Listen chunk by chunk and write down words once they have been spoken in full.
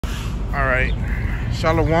All right.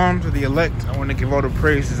 Shalom to the elect. I want to give all the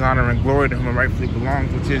praises, honor, and glory to whom it rightfully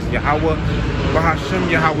belongs, which is Yahweh,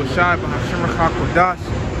 Bahashem, Yahweh Shai, Bahashem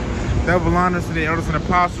Rachak. Double honors to the elders and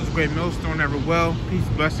apostles, great millstone, ever well. Peace,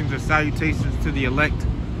 blessings, and salutations to the elect.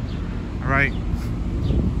 All right.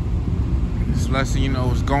 This lesson,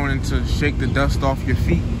 is going to shake the dust off your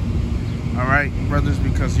feet. All right, brothers,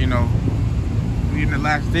 because, we're in the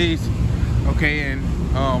last days, okay, and,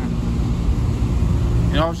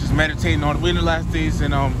 I was just meditating on it. We're in the last days,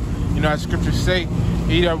 and as scriptures say,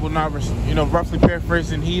 he that will not, roughly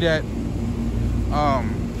paraphrasing, he that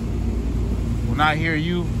will not hear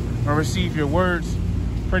you or receive your words,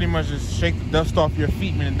 pretty much just shake the dust off your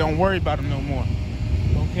feet, man, and don't worry about them no more.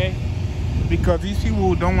 Okay? Because these people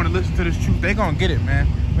who don't want to listen to this truth, they're gonna get it, man.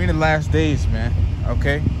 We're in the last days, man.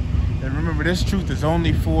 Okay? And remember, this truth is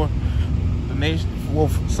only for the nation. Well,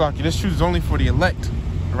 this truth is only for the elect.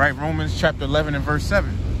 All right, Romans chapter 11 and verse 7.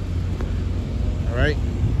 All right,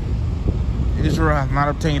 Israel has not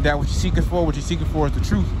obtained that which he seeketh for. What he seeketh for is the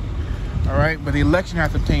truth. All right, but the election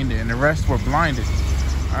hath obtained it, and the rest were blinded.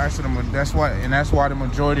 All right, so that's why the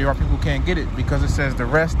majority of our people can't get it, because it says the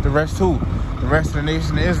rest who? The rest of the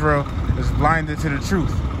nation of Israel is blinded to the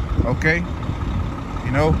truth. Okay,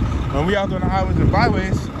 when we out there on the highways and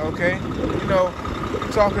byways, okay,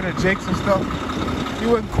 talking to Jakes and stuff.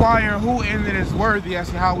 You inquire who in it is worthy,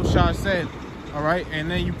 as Yahweh Shai said, all right, and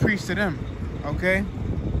then you preach to them, okay?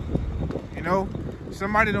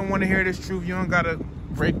 Somebody don't want to hear this truth. You don't gotta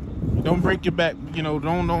don't break your back,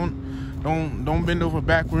 don't bend over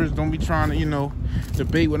backwards. Don't be trying to,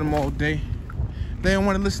 debate with them all day. They don't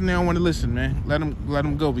want to listen. They don't want to listen, man. Let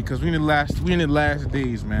them go, because we in the last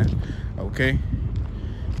days, man. Okay,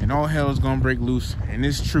 and all hell is gonna break loose, and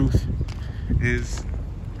this truth is,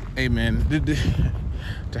 amen.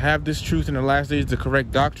 To have this truth in the last days, the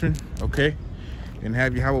correct doctrine, okay, and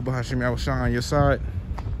have Yahweh Bahashem Yahweh Shai on your side,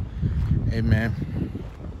 amen.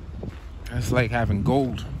 That's like having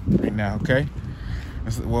gold right now, okay?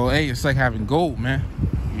 It's like having gold, man.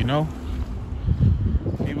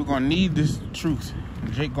 People gonna need this truth.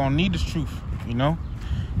 Jake gonna need this truth,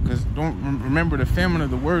 because remember, the famine of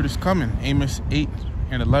the word is coming. Amos 8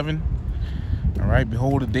 and 11. All right,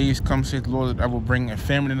 behold, the days come, saith the Lord, that I will bring a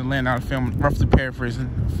famine in the land, not a famine, roughly paraphrasing,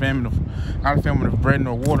 not a famine of bread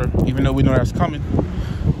nor water, even though we know that's coming,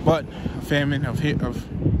 but a famine of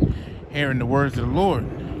hearing the words of the Lord.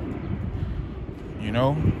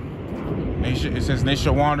 It says, they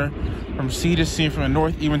shall wander from sea to sea, from the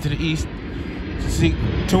north even to the east, to seek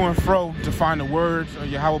to and fro to find the words of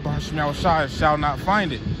Yahweh Bahashem Yahweh Shai, shall not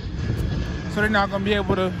find it. So they're not going to be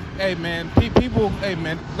able to, people,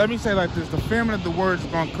 let me say like this, the famine of the words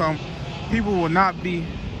is going to come. People will not be,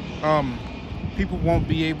 people won't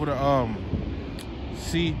be able to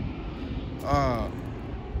see,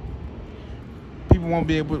 people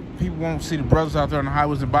won't see the brothers out there on the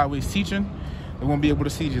highways and byways teaching. They won't be able to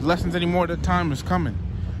see these lessons anymore. The time is coming.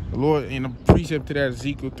 The Lord, in a precept to that,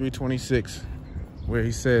 Ezekiel 3:26, where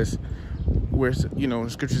he says, the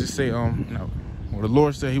scriptures say, the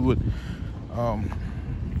Lord said he would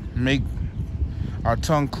make our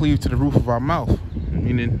tongue cleave to the roof of our mouth,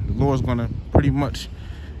 meaning the Lord's gonna pretty much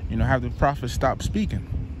have the prophets stop speaking.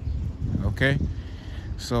 Okay,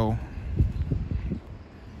 so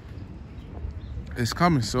it's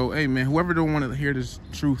coming. So hey, man, whoever don't want to hear this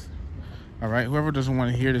truth, all right, whoever doesn't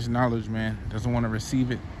want to hear this knowledge, man, doesn't want to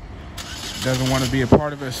receive it, doesn't want to be a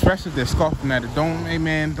part of it, especially if they're scoffing at it, don't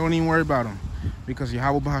even worry about them. Because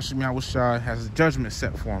Yahweh Bahashem Yahweh Shai has a judgment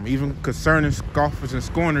set for him. Even concerning scoffers and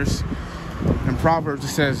scorners, in Proverbs it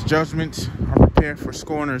says, "Judgments are prepared for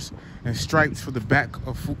scorners, and stripes for the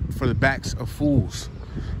backs of fools."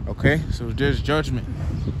 Okay, so there's judgment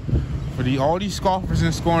for all these scoffers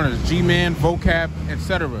and scorners, G-Man, vocab,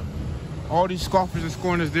 etc. All these scoffers and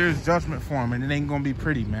scorners, there's judgment for them, and it ain't gonna be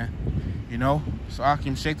pretty, man. So I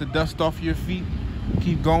can shake the dust off your feet,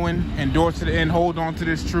 keep going, endure to the end, hold on to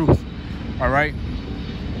this truth. All right.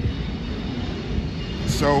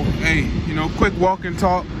 So, hey, quick walk and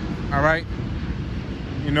talk. All right.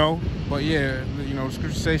 But yeah, the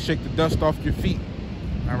scripture says shake the dust off your feet.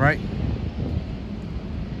 All right.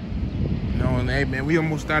 And hey, man, we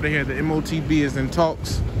almost out of here. The MOTB is in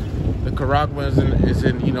talks. The Karagma is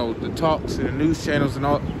in the talks and the news channels and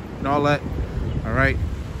all that. All right.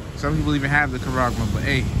 Some people even have the Karagma, but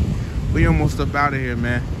hey, we almost up out of here,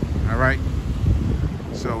 man. All right.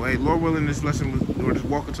 So, hey, Lord willing, this lesson or this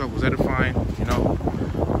walk and talk was edifying. I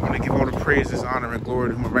want to give all the praises, honor, and glory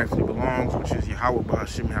to whom it rightfully belongs, which is Yahweh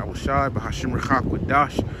Bahashem Yahweh Shai, Bahashem Rachak.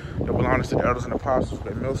 Double honors to the elders and apostles,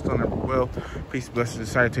 great millstone, ever well. Peace, blessings, and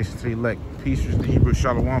salutations to the elect. Peace to the Hebrew,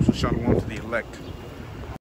 shalom, so shalom to the elect.